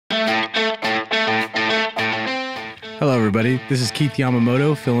Hello, everybody. This is Keith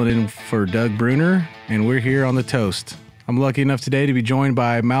Yamamoto filling in for Doug Bruner, and we're here on The Toast. I'm lucky enough today to be joined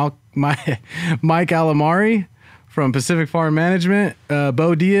by Mike Alamari from Pacific Farm Management,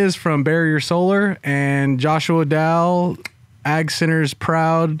 Bo Diaz from Barrier Solar, and Joshua Dow, Ag Center's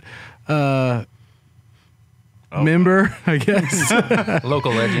proud member, I guess.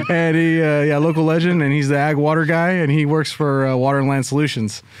 Local legend. And local legend, and he's the ag water guy, and he works for Water and Land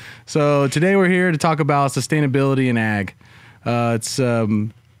Solutions. So today we're here to talk about sustainability in ag.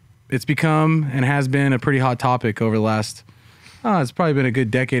 It's become and has been a pretty hot topic over the last, it's probably been a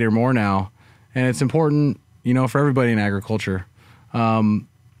good decade or more now, and it's important, for everybody in agriculture. And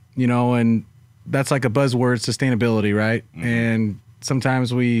that's like a buzzword, sustainability, right? Mm-hmm. And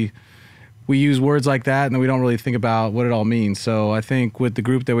sometimes we use words like that and then we don't really think about what it all means. So I think with the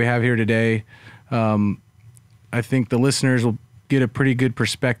group that we have here today, I think the listeners will get a pretty good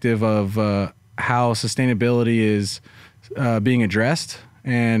perspective of how sustainability is being addressed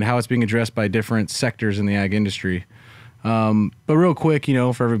and how it's being addressed by different sectors in the ag industry. But real quick,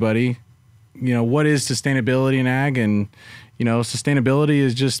 for everybody, what is sustainability in ag? And, sustainability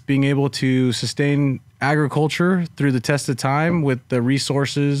is just being able to sustain agriculture through the test of time with the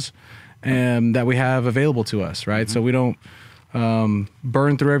resources that we have available to us, right? Mm-hmm. So we don't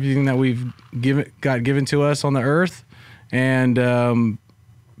burn through everything that we've got given to us on the earth, and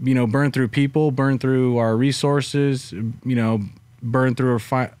burn through people, burn through our resources, burn through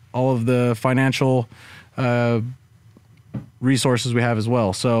all of the financial resources we have as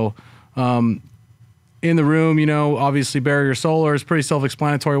well. So in the room, obviously Barrier Solar is pretty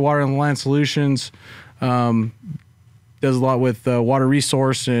self-explanatory. Water and Land Solutions does a lot with water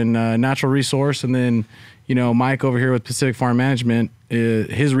resource and natural resource. And then, Mike over here with Pacific Farm Management,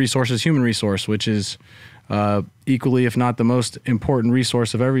 his resource is human resource, which is equally, if not the most important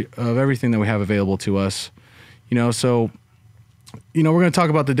resource of everything that we have available to us. So, we're going to talk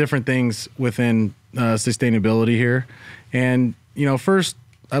about the different things within sustainability here. And, first,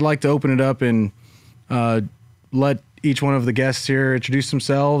 I'd like to open it up and let each one of the guests here introduce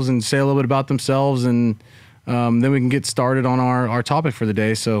themselves and say a little bit about themselves, and then we can get started on our topic for the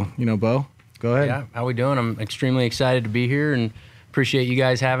day. So, Bo, go ahead. Yeah, how we doing? I'm extremely excited to be here and appreciate you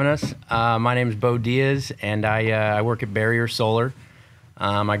guys having us. My name is Bo Diaz, and I work at Barrier Solar.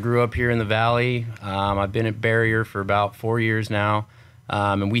 I grew up here in the Valley. I've been at Barrier for about 4 years now,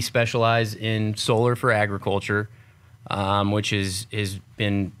 and we specialize in solar for agriculture, which has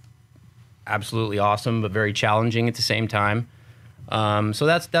been absolutely awesome, but very challenging at the same time. So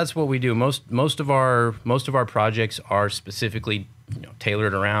that's what we do. Most of our projects are specifically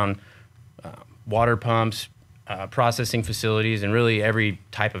tailored around water pumps, processing facilities, and really every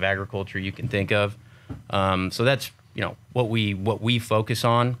type of agriculture you can think of. So that's what we focus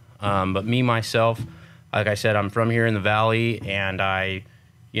on. But me myself, like I said, I'm from here in the Valley, and I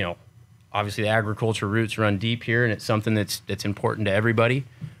obviously the agriculture roots run deep here, and it's something that's important to everybody,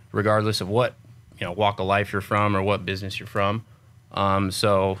 regardless of what walk of life you're from or what business you're from.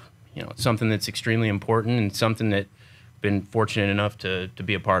 So it's something that's extremely important and something that I've been fortunate enough to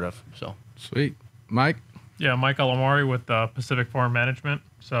be a part of. So sweet. Mike? Yeah, Mike Alamari with Pacific Farm Management.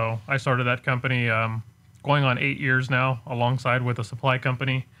 So I started that company going on 8 years now, alongside with a supply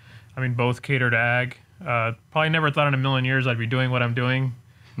company. Both catered ag. Probably never thought in a million years I'd be doing what I'm doing.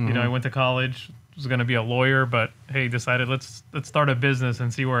 Mm-hmm. I went to college, was going to be a lawyer, but hey, decided let's start a business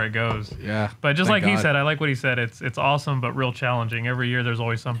and see where it goes. Yeah. But just like God. He said, I like what he said. It's awesome, but real challenging. Every year there's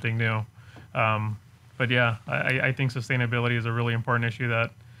always something new. But yeah, I think sustainability is a really important issue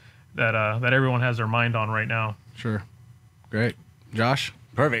that everyone has their mind on right now. Sure. Great. Josh?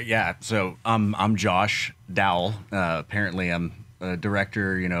 Perfect. Yeah. So I'm Josh Dowell. Apparently I'm a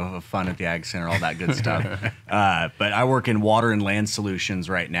director, of fun at the Ag Center, all that good stuff. But I work in Water and Land Solutions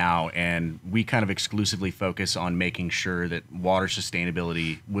right now, and we kind of exclusively focus on making sure that water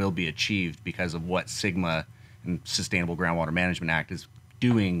sustainability will be achieved because of what SGMA and Sustainable Groundwater Management Act is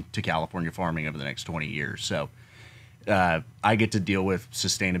doing to California farming over the next 20 years. So I get to deal with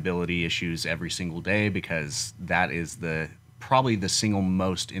sustainability issues every single day because that is probably the single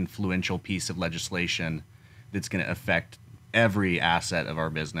most influential piece of legislation that's going to affect every asset of our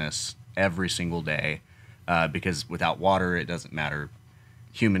business every single day, because without water, it doesn't matter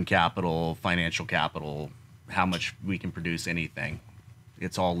human capital, financial capital, how much we can produce anything.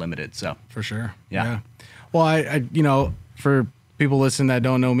 It's all limited. So for sure. Yeah. Well, I for people listening that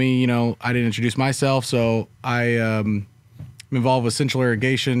don't know me, I didn't introduce myself. So I am involved with central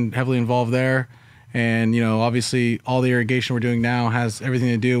irrigation, heavily involved there. And, obviously all the irrigation we're doing now has everything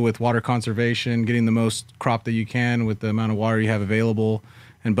to do with water conservation, getting the most crop that you can with the amount of water you have available,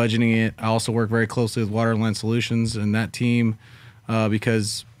 and budgeting it. I also work very closely with Water and Land Solutions and that team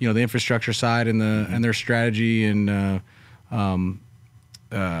because the infrastructure side and their strategy and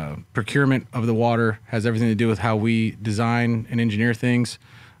procurement of the water has everything to do with how we design and engineer things.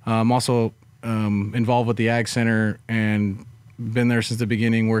 I'm also involved with the Ag Center and been there since the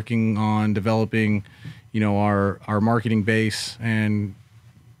beginning, working on developing, our marketing base and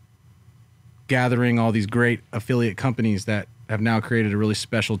gathering all these great affiliate companies that have now created a really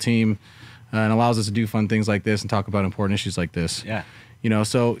special team and allows us to do fun things like this and talk about important issues like this. Yeah.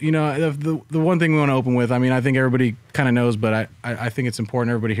 The one thing we want to open with, I think everybody kind of knows, but I think it's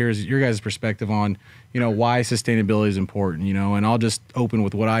important everybody hears your guys' perspective on, why sustainability is important, and I'll just open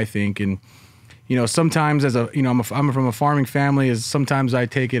with what I think. And, sometimes I'm from a farming family, sometimes I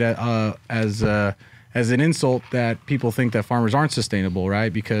take it as an insult that people think that farmers aren't sustainable,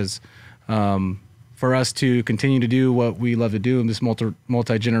 right? Because for us to continue to do what we love to do in this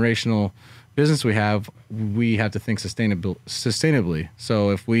multi-generational business we have to think sustainably.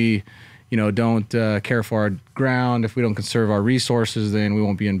 So if we, don't care for our ground, if we don't conserve our resources, then we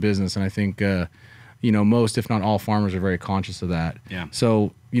won't be in business. And I think, most, if not all, farmers are very conscious of that. Yeah.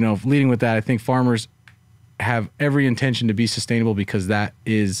 So, leading with that, I think farmers have every intention to be sustainable because that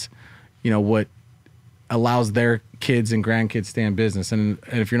is, what allows their kids and grandkids to stay in business. And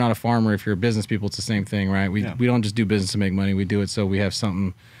if you're not a farmer, if you're a business people, it's the same thing, right? We don't just do business to make money. We do it so we have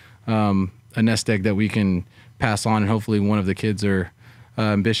something, a nest egg that we can pass on, and hopefully one of the kids are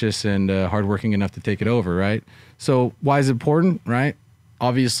ambitious and hardworking enough to take it over, right? So why is it important, right?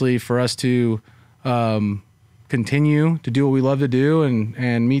 Obviously, for us to continue to do what we love to do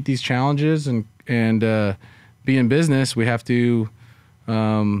and meet these challenges and be in business, we have to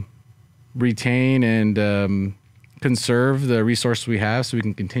retain and conserve the resources we have so we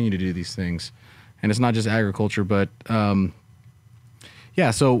can continue to do these things. And it's not just agriculture, but so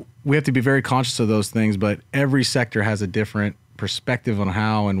we have to be very conscious of those things, but every sector has a different perspective on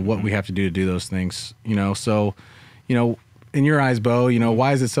how and what we have to do those things, So, in your eyes, Bo,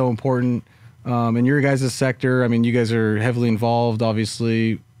 why is it so important in your guys' sector? You guys are heavily involved,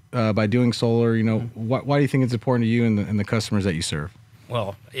 obviously, by doing solar. Why do you think it's important to you and the customers that you serve?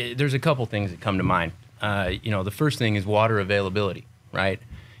 Well, there's a couple things that come to mind. The first thing is water availability, right?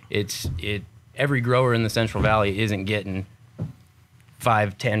 Every grower in the Central Valley isn't getting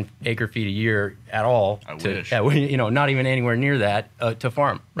 5-10 acre feet a year at all. I wish. Not even anywhere near that to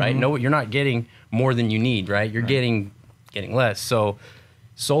farm, right? No, you're not getting more than you need, right? You're getting less. So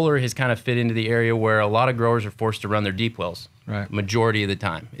solar has kind of fit into the area where a lot of growers are forced to run their deep wells. Right. Majority of the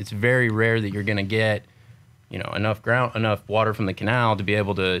time. It's very rare that you're going to get enough water from the canal to be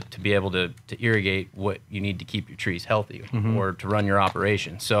able to irrigate what you need to keep your trees healthy or to run your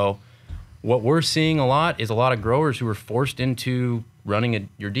operation. So what we're seeing a lot is a lot of growers who are forced into running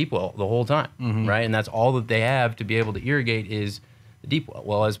your deep well the whole time, right? And that's all that they have to be able to irrigate is the deep well.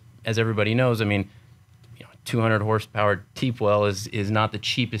 Well, as everybody knows, 200 horsepower deep well is not the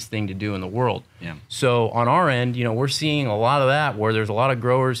cheapest thing to do in the world. Yeah. So on our end, we're seeing a lot of that where there's a lot of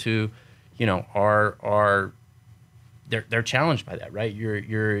growers who, are they're challenged by that, right?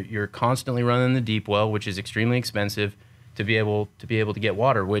 You're constantly running the deep well, which is extremely expensive to be able to get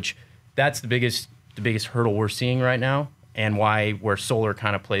water, which that's the biggest hurdle we're seeing right now. And where solar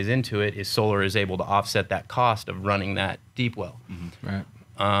kind of plays into it is solar is able to offset that cost of running that deep well.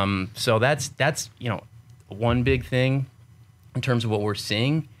 Right. So that's one big thing in terms of what we're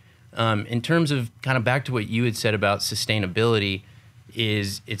seeing. In terms of kind of back to what you had said about sustainability,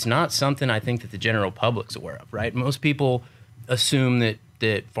 it's not something I think that the general public's aware of, right? Most people assume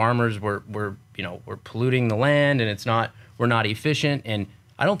that farmers were polluting the land and we're not efficient, and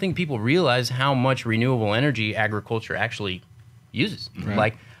I don't think people realize how much renewable energy agriculture actually uses. Right.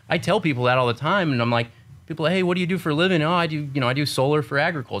 Like I tell people that all the time, and I'm like, people, hey, what do you do for a living? Oh, I do solar for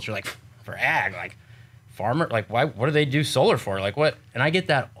agriculture. Like for ag, like farmer, like why? What do they do solar for? Like what? And I get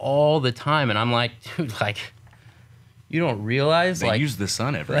that all the time, and I'm like, dude, like you don't realize They use the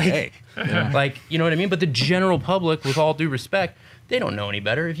sun every day. Like you know what I mean? But the general public, with all due respect, they don't know any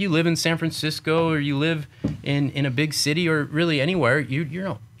better. If you live in San Francisco or you live in a big city or really anywhere, you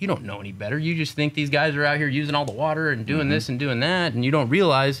don't know any better. You just think these guys are out here using all the water and doing this and doing that, and you don't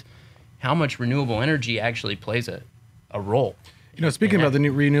realize how much renewable energy actually plays a role. Speaking about the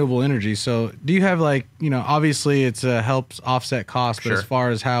new renewable energy, so do you have obviously it's helps offset costs, but as far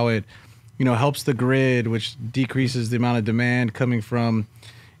as how it, helps the grid, which decreases the amount of demand coming from,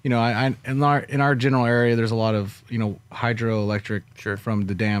 in our general area, there's a lot of, hydroelectric from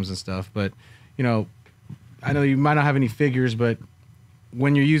the dams and stuff, but, I know you might not have any figures, but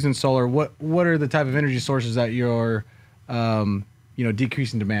when you're using solar, what are the type of energy sources that you're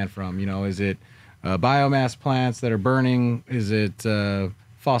decreasing demand from? Is it biomass plants that are burning? Is it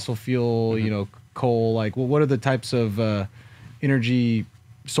fossil fuel, coal? Like, what are the types of energy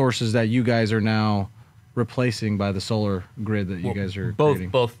sources that you guys are now replacing by the solar grid that you guys are creating?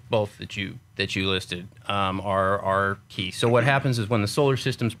 Both that you listed are key. So what happens is when the solar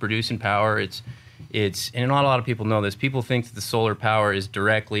system's producing power, it's and not a lot of people know this. People think that the solar power is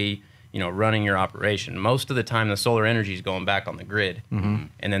directly running your operation. Most of the time, the solar energy is going back on the grid, and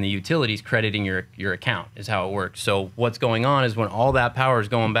then the utilities crediting your account is how it works. So what's going on is when all that power is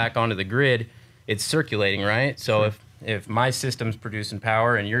going back onto the grid, it's circulating, right? So if my system's producing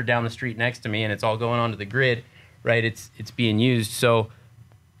power and you're down the street next to me and it's all going onto the grid, right? It's being used. So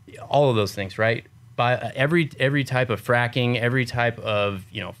all of those things, right? By every type of fracking, every type of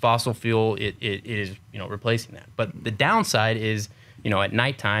fossil fuel, it is replacing that. But the downside is at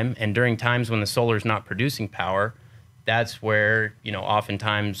nighttime and during times when the solar is not producing power, that's where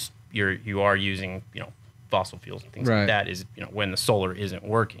oftentimes you are using fossil fuels and things like that. Is when the solar isn't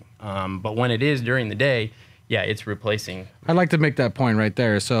working. But when it is during the day, yeah, it's replacing. I'd like to make that point right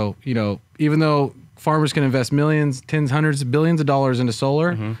there. So even though farmers can invest millions, tens, hundreds of billions of dollars into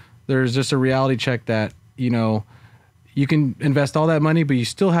solar, there's just a reality check that you can invest all that money, but you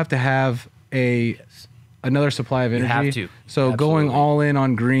still have to have another supply of energy. You have to. So Absolutely. Going all in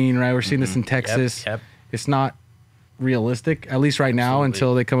on green, right? We're seeing this in Texas. Yep. It's not realistic, at least right now,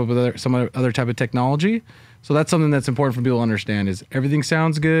 until they come up with some other type of technology. So that's something that's important for people to understand is everything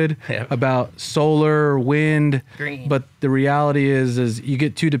sounds good about solar, wind, green. But the reality is you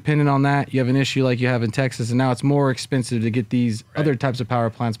get too dependent on that. You have an issue like you have in Texas, and now it's more expensive to get these other types of power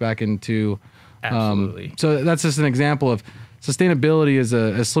plants back into. Absolutely. So that's just an example of sustainability is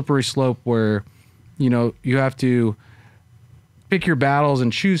a slippery slope where, you have to pick your battles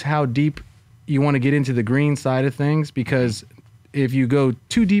and choose how deep you want to get into the green side of things, because if you go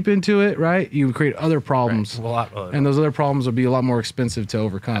too deep into it, right, you create other problems, and those other problems will be a lot more expensive to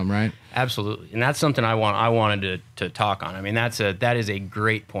overcome, right? Absolutely, and that's something I wanted to talk on. I mean, that is a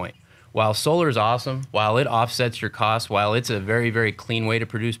great point. While solar is awesome, while it offsets your costs, while it's a very, very clean way to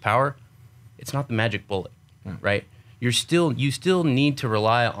produce power, it's not the magic bullet, right? You still need to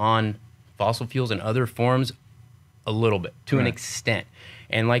rely on fossil fuels and other forms a little bit to an extent.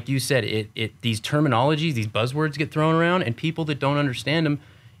 And like you said, these terminologies, these buzzwords get thrown around, and people that don't understand them,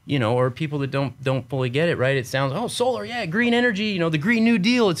 or people that don't fully get it, right? It sounds, solar, yeah, green energy, the Green New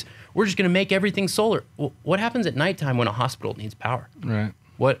Deal. We're just going to make everything solar. Well, what happens at nighttime when a hospital needs power? Right.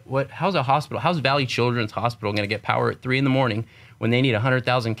 How's Valley Children's Hospital going to get power at 3 a.m. when they need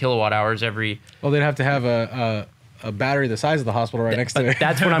 100,000 kilowatt hours every? Well, they'd have to have a battery the size of the hospital right next to it.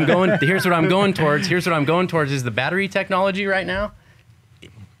 That's what I'm going. Here's what I'm going towards. Is the battery technology right now.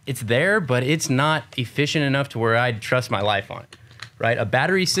 It's there, but it's not efficient enough to where I'd trust my life on it, right? A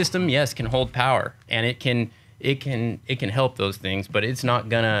battery system, yes, can hold power, and it can help those things, but it's not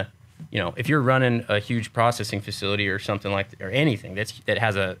gonna, if you're running a huge processing facility or something or anything that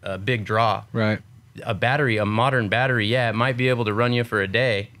has a big draw, right? A modern battery, yeah, it might be able to run you for a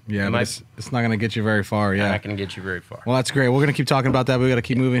day. Yeah, but it's not going to get you very far. Yeah, not going to get you very far. Well, that's great. We're going to keep talking about that, but we got to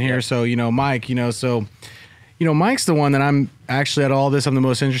keep moving here. Yeah. So, Mike, Mike's the one that I'm actually at all this. I'm the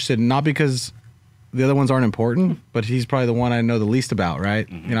most interested in, not because the other ones aren't important, but he's probably the one I know the least about, right?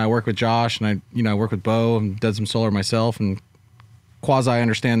 Mm-hmm. I work with Josh, and I work with Bo and did some solar myself, and quasi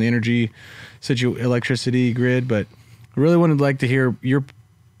understand the energy, electricity grid. But I really would like to hear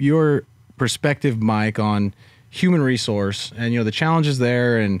your perspective, Mike, on human resource and the challenges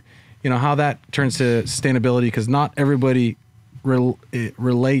there, and how that turns to sustainability, because not everybody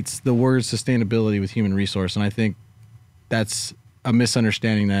relates the word sustainability with human resource, and I think that's a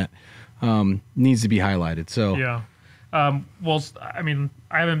misunderstanding that needs to be highlighted. So yeah, well, I mean,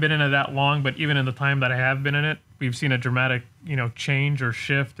 I haven't been in it that long, but even in the time that I have been in it, we've seen a dramatic change or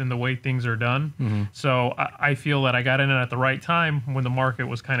shift in the way things are done. Mm-hmm. So I feel that I got in it at the right time when the market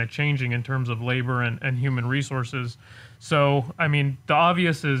was kind of changing in terms of labor and human resources. So, I mean, the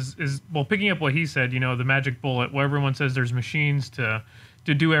obvious is well, picking up what he said, the magic bullet, where everyone says there's machines to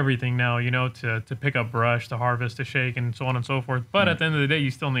do everything now, to pick up brush, to harvest, to shake, and so on and so forth. But at the end of the day,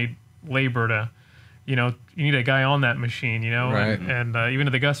 you still need labor to, you need a guy on that machine, right. and even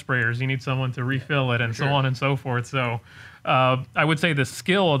to the gust sprayers, you need someone to refill it and so on and so forth. So I would say the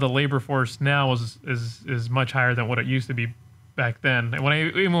skill of the labor force now is much higher than what it used to be back then.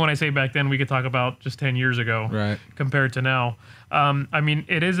 And even when I say back then, we could talk about just 10 years ago, right, compared to now. I mean,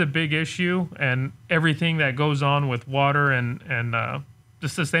 it is a big issue, and everything that goes on with water and the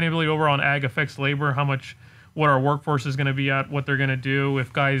sustainability over on ag affects labor, what our workforce is going to be at, what they're going to do.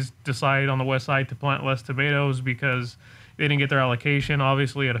 If guys decide on the west side to plant less tomatoes because they didn't get their allocation.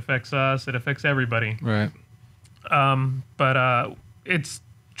 Obviously, it affects us. It affects everybody. Right. But it's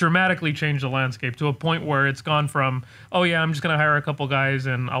dramatically changed the landscape to a point where it's gone from, oh yeah, I'm just going to hire a couple guys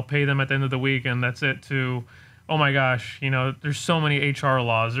and I'll pay them at the end of the week and that's it, to, oh my gosh, there's so many HR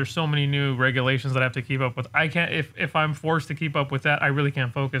laws. There's so many new regulations that I have to keep up with. I can't, if I'm forced to keep up with that, I really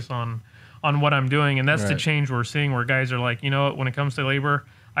can't focus on what I'm doing. And that's the Right. change we're seeing, where guys are like, you know what, when it comes to labor,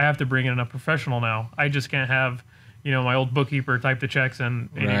 I have to bring in a professional now. I just can't have, my old bookkeeper type the checks and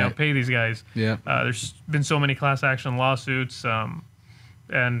Right. pay these guys. Yeah. There's been so many class action lawsuits,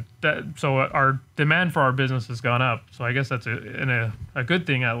 and so our demand for our business has gone up. So I guess that's a good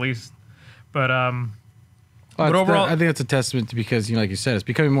thing, at least. But But overall, I think that's a testament to, because, like you said, it's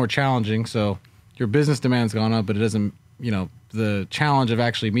becoming more challenging. So your business demand's gone up, but it doesn't, the challenge of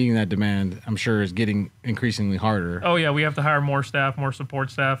actually meeting that demand, I'm sure, is getting increasingly harder. oh yeah, we have to hire more staff, more support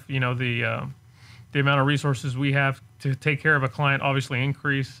staff. The amount of resources we have to take care of a client obviously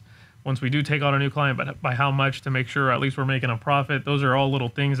increase once we do take on a new client, but by how much, to make sure at least we're making a profit. Those are all little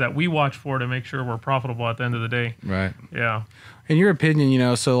things that we watch for to make sure we're profitable at the end of the day. Right. Yeah. In your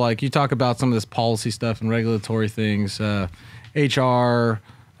opinion, so like you talk about some of this policy stuff and regulatory things, HR,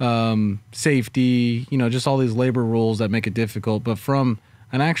 safety, just all these labor rules that make it difficult. But from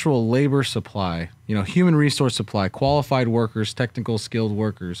an actual labor supply, human resource supply, qualified workers, technical skilled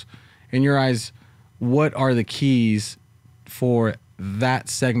workers, in your eyes, what are the keys for that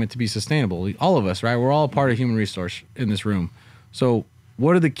segment to be sustainable? All of us, right? We're all a part of human resource in this room. So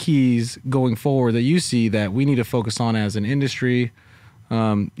what are the keys going forward that you see that we need to focus on as an industry,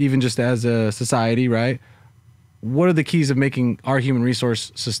 even just as a society, right? What are the keys of making our human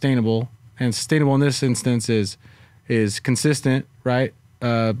resource sustainable? And sustainable in this instance is consistent, right?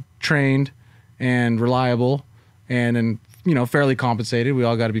 Trained and reliable, and fairly compensated. We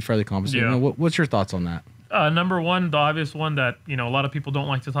all got to be fairly compensated. Yeah. What's your thoughts on that? Number one, the obvious one that a lot of people don't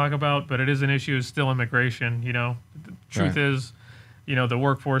like to talk about, but it is an issue, is still immigration. The truth Right. is, the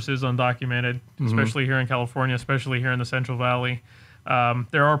workforce is undocumented, especially here in California, especially here in the Central Valley.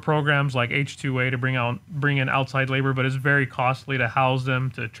 There are programs like H-2A to bring in outside labor, but it's very costly to house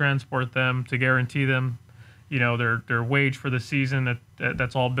them, to transport them, to guarantee them, their wage for the season.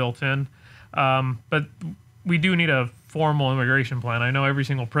 That's all built in. But we do need a formal immigration plan. I know every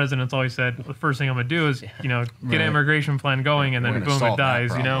single president's always said the first thing I'm gonna do is get Right. an immigration plan going, and We're then gonna boom, solve it that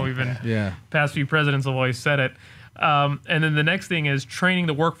dies. problem. Even Yeah. past few presidents have always said it. And then the next thing is training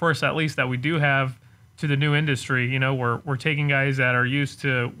the workforce, at least that we do have, to the new industry. We're taking guys that are used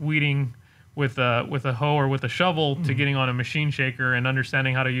to weeding with a hoe or with a shovel to getting on a machine shaker and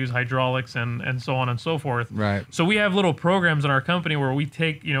understanding how to use hydraulics and so on and so forth. Right. So we have little programs in our company where we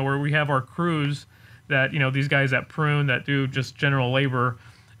take, where we have our crews that, these guys that prune, that do just general labor,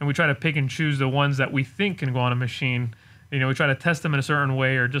 and we try to pick and choose the ones that we think can go on a machine. We try to test them in a certain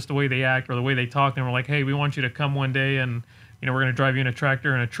way, or just the way they act or the way they talk. And we're like, hey, we want you to come one day and, we're going to drive you in a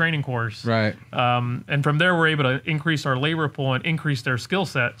tractor in a training course. Right. And from there, we're able to increase our labor pool and increase their skill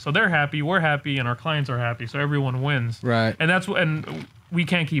set. So they're happy, we're happy, and our clients are happy. So everyone wins. Right. And we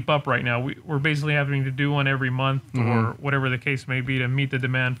can't keep up right now. We're basically having to do one every month or whatever the case may be to meet the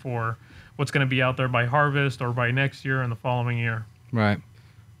demand for what's going to be out there by harvest or by next year and the following year. Right.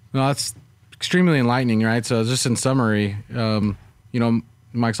 No, that's extremely enlightening, right? So just in summary,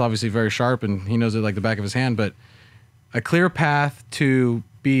 Mike's obviously very sharp and he knows it like the back of his hand, but a clear path to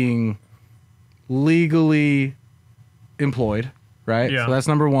being legally employed, right? Yeah. So that's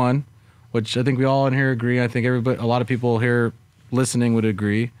number one, which I think we all in here agree. I think a lot of people here listening would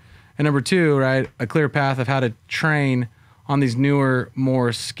agree. And number two, right, a clear path of how to train on these newer,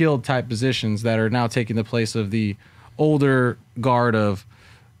 more skilled type positions that are now taking the place of the older guard of,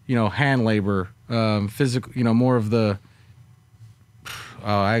 hand labor, physical, more of the,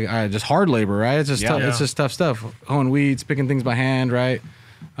 just hard labor, right? It's just Yeah. tough, Yeah. it's just tough stuff. Hoeing weeds, picking things by hand, right?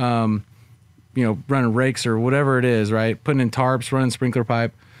 Running rakes or whatever it is, right? Putting in tarps, running sprinkler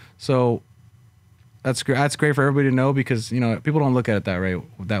pipe. So that's great for everybody to know, because people don't look at it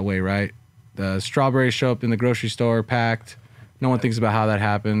that way, right? The strawberries show up in the grocery store packed. No one thinks about how that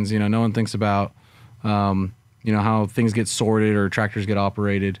happens. No one thinks about how things get sorted or tractors get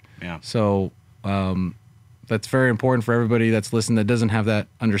operated. Yeah. So that's very important for everybody that's listening that doesn't have that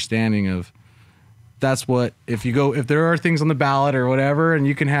understanding of. That's what, if there are things on the ballot or whatever, and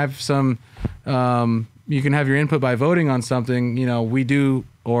you can have some, you can have your input by voting on something, we do,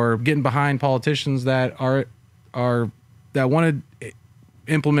 or getting behind politicians that that want to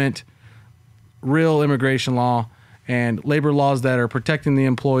implement real immigration law and labor laws that are protecting the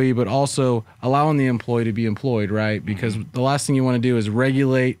employee, but also allowing the employee to be employed, right? Because the last thing you want to do is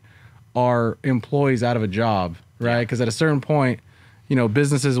regulate our employees out of a job, right? Because at a certain point,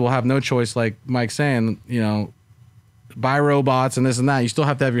 businesses will have no choice, like Mike's saying, buy robots and this and that. You still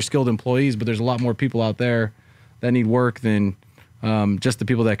have to have your skilled employees, but there's a lot more people out there that need work than just the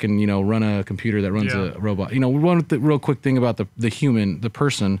people that can, run a computer that runs a robot. One real quick thing about the human, the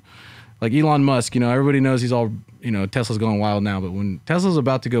person, like Elon Musk, everybody knows he's all, Tesla's going wild now, but when Tesla's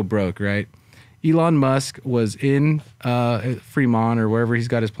about to go broke, right? Elon Musk was in Fremont or wherever he's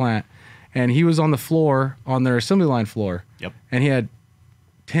got his plant, and he was on the floor, on their assembly line floor. Yep. And he had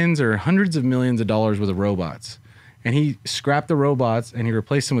tens or hundreds of millions of dollars worth of robots. And he scrapped the robots and he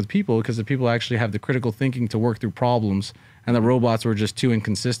replaced them with people because the people actually have the critical thinking to work through problems, and the robots were just too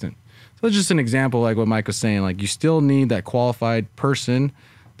inconsistent. So it's just an example, like what Mike was saying. Like, you still need that qualified person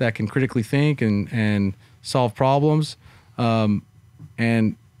that can critically think and solve problems.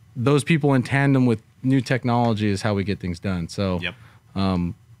 And those people in tandem with new technology is how we get things done. So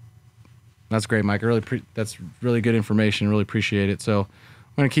that's great, Mike. That's really good information. Really appreciate it. So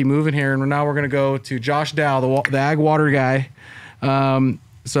I'm going to keep moving here, and now we're going to go to Josh Dow, the ag water guy.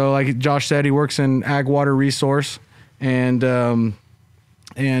 So like Josh said, he works in ag water resource and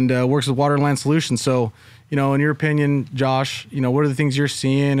works with Water and Land Solutions. So, in your opinion, Josh, what are the things you're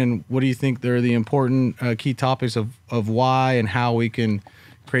seeing, and what do you think are the important key topics of why and how we can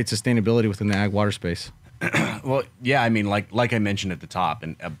create sustainability within the ag water space? Well, yeah, I mean, like I mentioned at the top,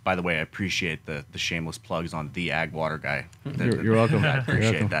 and by the way, I appreciate the shameless plugs on the ag water guy. You're welcome. I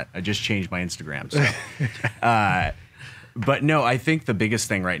appreciate that. I just changed my Instagram. So. But no, I think the biggest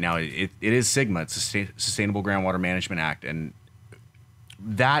thing right now, it is SGMA. It's the Sustainable Groundwater Management Act, and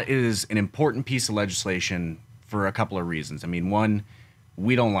that is an important piece of legislation for a couple of reasons. I mean, one,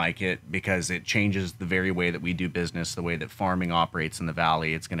 we don't like it because it changes the very way that we do business, the way that farming operates in the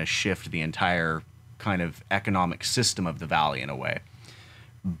valley. It's going to shift the entire kind of economic system of the valley in a way.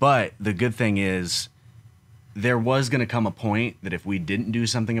 But the good thing is, there was going to come a point that if we didn't do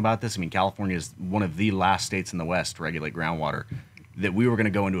something about this, I mean, California is one of the last states in the West to regulate groundwater, that we were going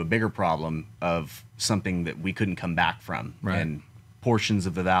to go into a bigger problem of something that we couldn't come back from. Right. And portions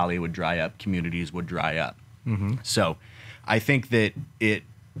of the valley would dry up, communities would dry up. Mm-hmm. So I think that it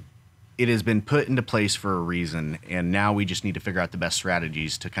has been put into place for a reason, and now we just need to figure out the best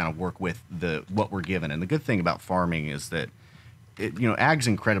strategies to kind of work with what we're given. And the good thing about farming is that ag's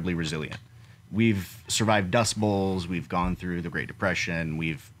incredibly resilient. We've survived Dust Bowls, we've gone through the Great Depression,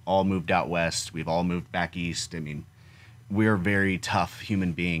 we've all moved out west, we've all moved back east. I mean, we're very tough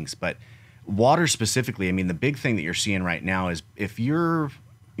human beings. But water specifically, I mean, the big thing that you're seeing right now is if you're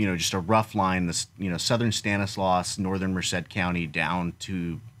just a rough line, this southern Stanislaus, northern Merced County, down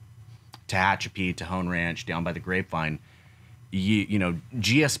to Tehachapi, Tejon Ranch, down by the Grapevine,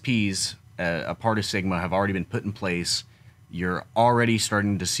 GSPs, a part of SGMA, have already been put in place. You're already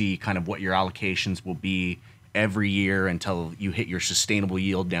starting to see kind of what your allocations will be every year until you hit your sustainable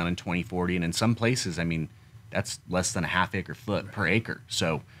yield down in 2040. And in some places, I mean, that's less than a half acre foot per acre.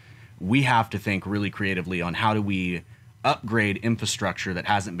 So we have to think really creatively on how do we upgrade infrastructure that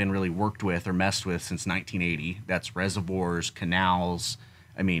hasn't been really worked with or messed with since 1980. That's reservoirs, canals.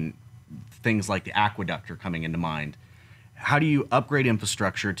 I mean, things like the aqueduct are coming into mind. How do you upgrade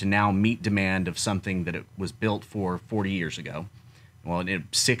infrastructure to now meet demand of something that it was built for 40 years ago? Well,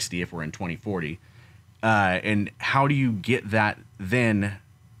 60 if we're in 2040. And how do you get that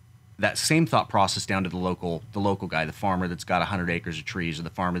same thought process down to the local guy, the farmer that's got 100 acres of trees, or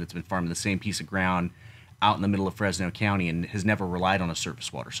the farmer that's been farming the same piece of ground out in the middle of Fresno County and has never relied on a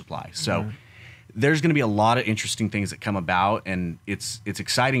surface water supply. So there's going to be a lot of interesting things that come about, and it's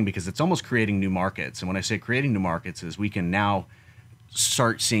exciting because it's almost creating new markets. And when I say creating new markets, is we can now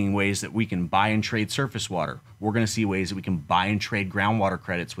start seeing ways that we can buy and trade surface water. We're going to see ways that we can buy and trade groundwater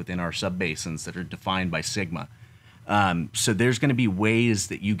credits within our subbasins that are defined by SGMA. So there's going to be ways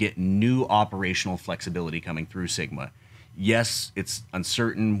that you get new operational flexibility coming through SGMA. Yes, it's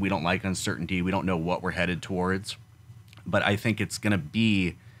uncertain. We don't like uncertainty. We don't know what we're headed towards. But I think it's going to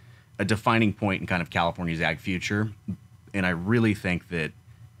be a defining point in kind of California's ag future. And I really think that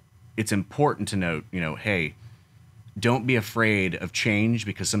it's important to note, hey, don't be afraid of change,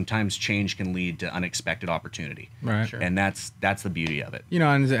 because sometimes change can lead to unexpected opportunity. Right. Sure. And that's the beauty of it.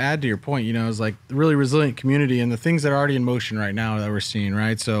 And to add to your point, it's like the really resilient community and the things that are already in motion right now that we're seeing,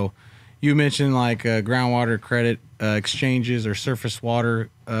 right? So you mentioned like groundwater credit exchanges or surface water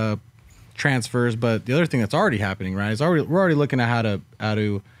transfers, but the other thing that's already happening, right, is we're already looking at how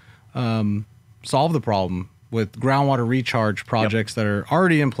to solve the problem with groundwater recharge projects that are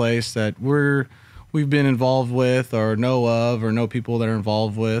already in place that we've been involved with or know people that are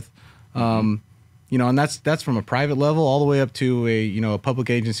involved with. And that's from a private level all the way up to a public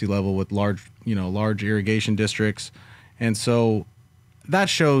agency level with large large irrigation districts. And so that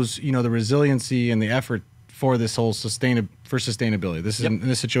shows, the resiliency and the effort for this whole sustainability. This is in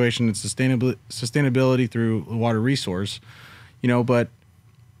this situation, it's sustainability through water resource, but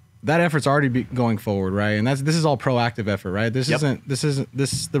that effort's already going forward, right? And this is all proactive effort, right?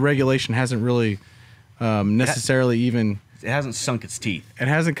 The regulation hasn't really necessarily even. It hasn't sunk its teeth. It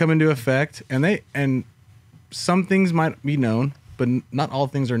hasn't come into effect, and some things might be known, but not all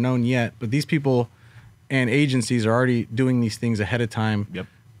things are known yet. But these people and agencies are already doing these things ahead of time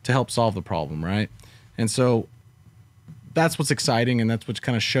to help solve the problem, right? And so that's what's exciting, and that's what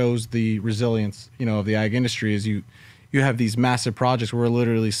kind of shows the resilience, of the ag industry. Is you have these massive projects where we're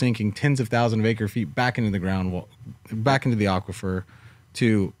literally sinking tens of thousands of acre feet back into the ground, back into the aquifer,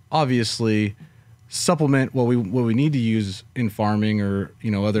 to obviously supplement what we need to use in farming or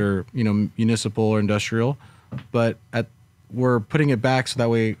other municipal or industrial, but we're putting it back so that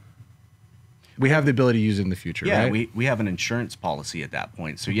way we have the ability to use it in the future. Yeah, right? we have an insurance policy at that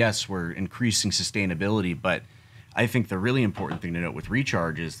point. So yes, we're increasing sustainability, but I think the really important thing to note with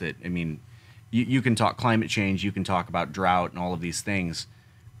recharge is that, you can talk climate change, you can talk about drought and all of these things.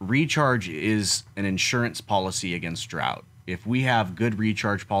 Recharge is an insurance policy against drought. If we have good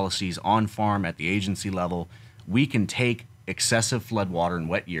recharge policies on farm at the agency level, we can take excessive flood water in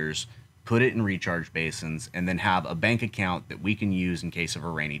wet years, put it in recharge basins, and then have a bank account that we can use in case of a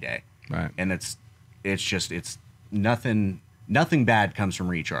rainy day. Right. And it's nothing bad comes from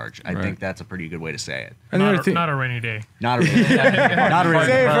recharge. I think that's a pretty good way to say it. And not a rainy day. Not a rainy day. Not a rainy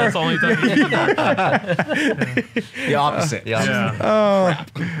day. That's the only time you can do The opposite. Yeah.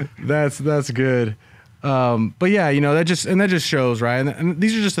 That's good. But yeah, that just shows, right? And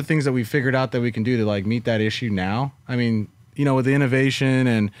these are just the things that we figured out that we can do to meet that issue now. With the innovation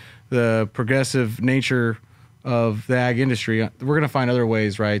and the progressive nature of the ag industry, we're going to find other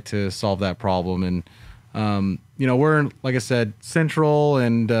ways, right, to solve that problem. And, we're, like I said, Central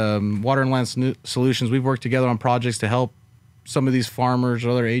and Water and Land Solutions. We've worked together on projects to help some of these farmers or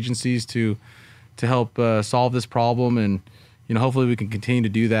other agencies to help solve this problem. And, hopefully we can continue to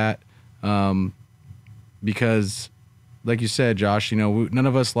do that. Because, like you said, Josh, none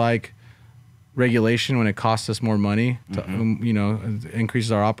of us like regulation when it costs us more money,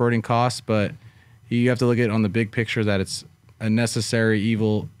 increases our operating costs. But you have to look at it on the big picture that it's a necessary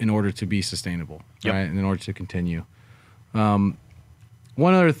evil in order to be sustainable, right? And in order to continue. One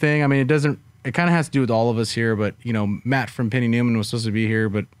other thing, it kind of has to do with all of us here, but, Matt from Penny Newman was supposed to be here,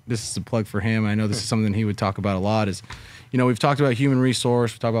 but this is a plug for him. I know this is something he would talk about a lot is, we've talked about human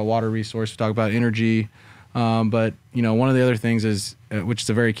resource, we've talked about water resource, we've talked about energy. But, one of the other things is, which is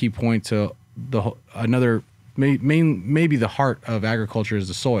a very key point to maybe the heart of agriculture is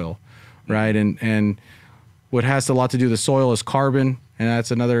the soil, right? And what has a lot to do with the soil is carbon. And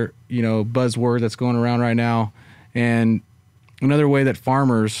that's another, buzzword that's going around right now. And another way that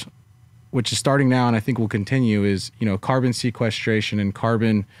farmers, which is starting now and I think will continue, is, carbon sequestration and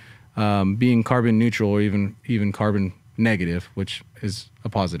carbon, being carbon neutral or even carbon negative, which is a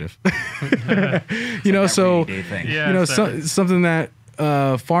positive. Something that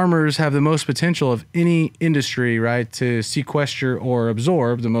farmers have the most potential of any industry, right, to sequester or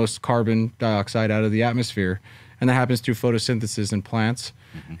absorb the most carbon dioxide out of the atmosphere, and that happens through photosynthesis in plants.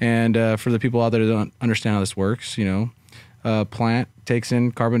 And for the people out there that don't understand how this works, plant takes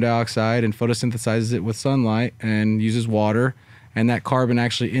in carbon dioxide and photosynthesizes it with sunlight and uses water, and that carbon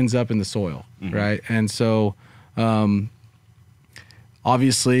actually ends up in the soil, right? And so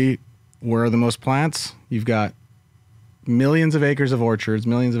obviously, where are the most plants? You've got millions of acres of orchards,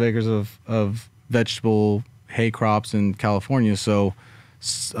 millions of acres of vegetable hay crops in California. So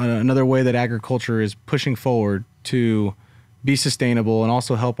another way that agriculture is pushing forward to be sustainable and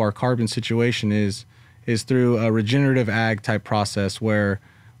also help our carbon situation is through a regenerative ag type process where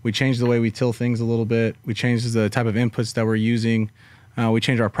we change the way we till things a little bit. We change the type of inputs that we're using. We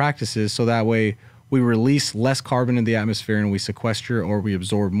change our practices so that way we release less carbon in the atmosphere and we sequester or we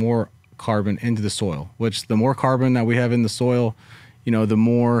absorb more carbon into the soil, which the more carbon that we have in the soil, the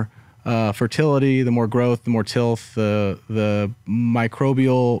more fertility, the more growth, the more tilth, the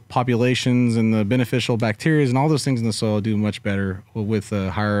microbial populations and the beneficial bacteria and all those things in the soil do much better with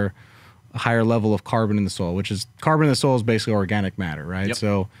a higher level of carbon in the soil, which is carbon in the soil is basically organic matter, right?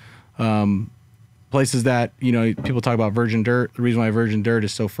 So places that, people talk about virgin dirt. The reason why virgin dirt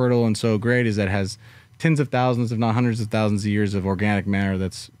is so fertile and so great is that it has tens of thousands, if not hundreds of thousands of years of organic matter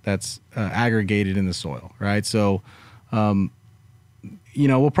that's aggregated in the soil, right? So,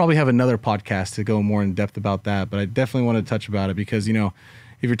 we'll probably have another podcast to go more in depth about that, but I definitely want to touch about it because, if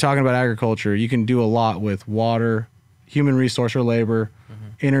you're talking about agriculture, you can do a lot with water, human resource or labor,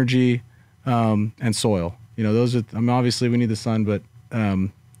 energy, and soil. You know, those are, I mean, obviously we need the sun, but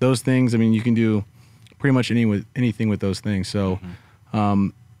those things, I mean, you can do pretty much anything with those things. So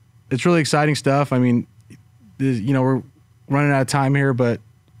it's really exciting stuff. I mean, you know, we're running out of time here, but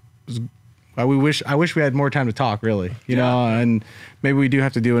I wish we had more time to talk, really, you know, and maybe we do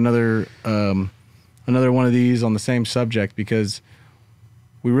have to do another one of these on the same subject, because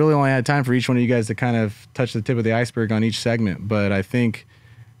we really only had time for each one of you guys to kind of touch the tip of the iceberg on each segment. But I think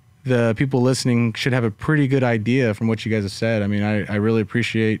the people listening should have a pretty good idea from what you guys have said. I mean, I really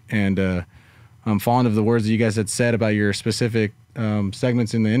appreciate, and I'm fond of the words that you guys had said about your specific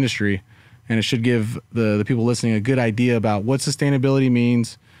segments in the industry, and it should give the people listening a good idea about what sustainability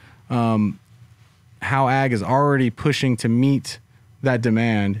means, how ag is already pushing to meet that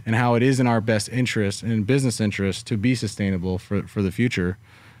demand, and how it is in our best interest and business interest to be sustainable for the future.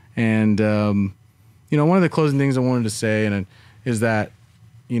 And you know, one of the closing things I wanted to say is that,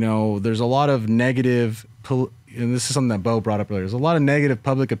 you know, there's a lot of negative, and this is something that Bo brought up earlier, there's a lot of negative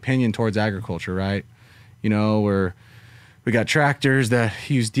public opinion towards agriculture, right? You know, we got tractors that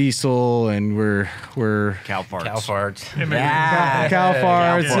use diesel, and we're Cow farts. Cow farts. cow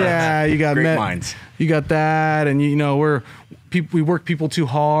farts. Yeah, you got Great minds. You got that, and you know, we work people too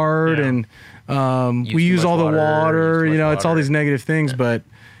hard, and we use all the water. You know, it's all these negative things, but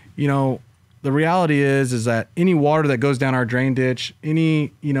you know, the reality is that any water that goes down our drain ditch,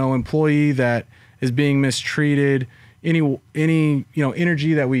 any, you know, employee that is being mistreated, any you know,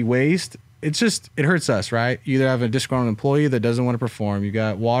 energy that we waste, it hurts us, right? You either have a disgruntled employee that doesn't want to perform. You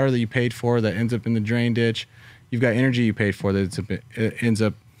got water that you paid for that ends up in the drain ditch. You've got energy you paid for that ends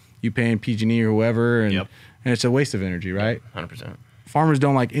up you paying PG&E or whoever, and it's a waste of energy, right? 100%. Farmers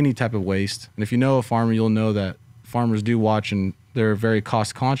don't like any type of waste, and if you know a farmer, you'll know that farmers do watch, and they're very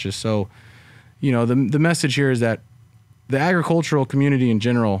cost conscious. So, you know, the message here is that the agricultural community in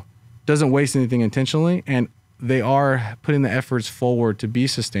general doesn't waste anything intentionally, and they are putting the efforts forward to be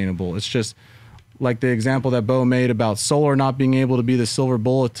sustainable. It's just like the example that Bo made about solar not being able to be the silver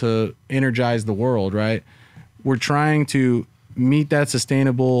bullet to energize the world, right? We're trying to meet that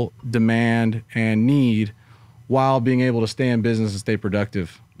sustainable demand and need while being able to stay in business and stay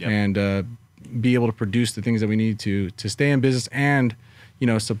productive, and be able to produce the things that we need to stay in business and, you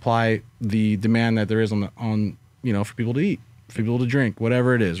know, supply the demand that there is on you know, for people to eat, for people to drink,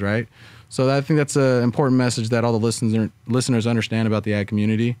 whatever it is, right? So I think that's an important message that all the listeners understand about the ag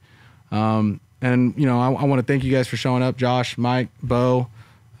community. And, you know, I want to thank you guys for showing up, Josh, Mike, Bo.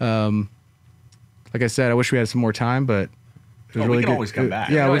 Like I said, I wish we had some more time, but it was really we can good. always come back.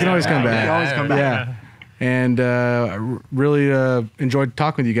 Yeah, we can always come back. We can always come back. Yeah. And I really enjoyed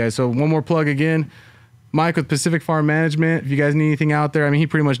talking with you guys. So one more plug again. Mike with Pacific Farm Management. If you guys need anything out there, I mean, he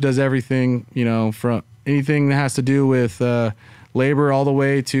pretty much does everything, you know, from anything that has to do with labor all the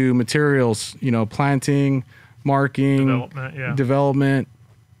way to materials, you know, planting, marking, development,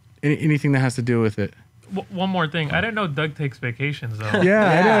 anything that has to do with it. One more thing. I didn't know Doug takes vacations, though. Yeah,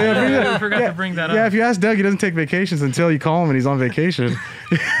 I know. Yeah, I forgot to bring that up. Yeah, if you ask Doug, he doesn't take vacations until you call him and he's on vacation.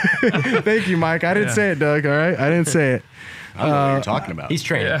 Thank you, Mike. I didn't say it, Doug, all right? I didn't say it. I don't know what you're talking about. He's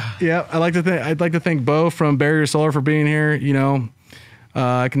training. Yeah, I'd like to thank Bo from Barrier Solar for being here. You know,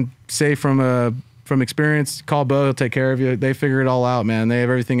 I can say from experience, call Bo, he'll take care of you. They figure it all out, man. They have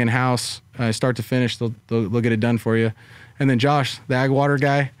everything in house, start to finish. They'll get it done for you. And then Josh, the ag water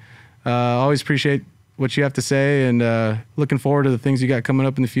guy, always appreciate what you have to say, and looking forward to the things you got coming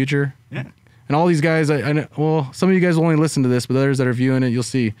up in the future. Yeah. And all these guys, I know, well, some of you guys will only listen to this, but others that are viewing it, you'll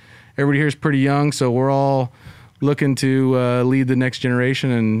see everybody here is pretty young, so we're all looking to lead the next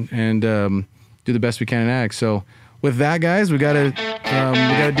generation and do the best we can in ag. So with that, guys, we gotta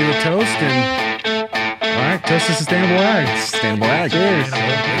do a toast, and all right, toast to sustainable ag. Sustainable ag. Cheers.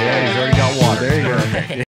 Yeah, he's already got water. There you go.